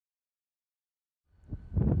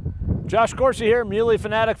Josh Corsi here, Muley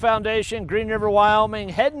Fanatic Foundation, Green River, Wyoming,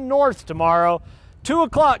 heading north tomorrow. 2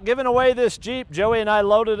 o'clock, giving away this Jeep. Joey and I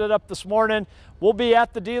loaded it up this morning. We'll be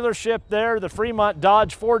at the dealership there, the Fremont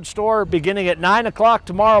Dodge Ford store, beginning at 9 o'clock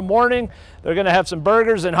tomorrow morning. They're going to have some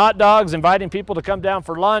burgers and hot dogs, inviting people to come down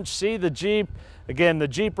for lunch, see the Jeep. Again, the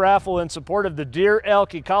Jeep raffle in support of the Deer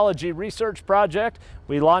Elk Ecology Research Project.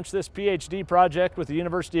 We launched this PhD project with the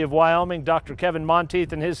University of Wyoming, Dr. Kevin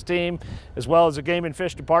Monteith and his team, as well as the Game and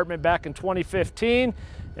Fish Department back in 2015.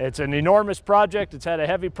 It's an enormous project. It's had a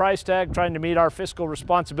heavy price tag, trying to meet our fiscal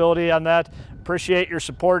responsibility on that. Appreciate your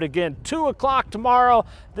support. Again, 2 o'clock tomorrow.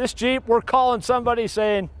 This Jeep, we're calling somebody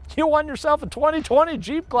saying, you won yourself a 2020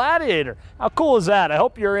 Jeep Gladiator. How cool is that? I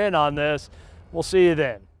hope you're in on this. We'll see you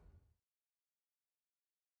then.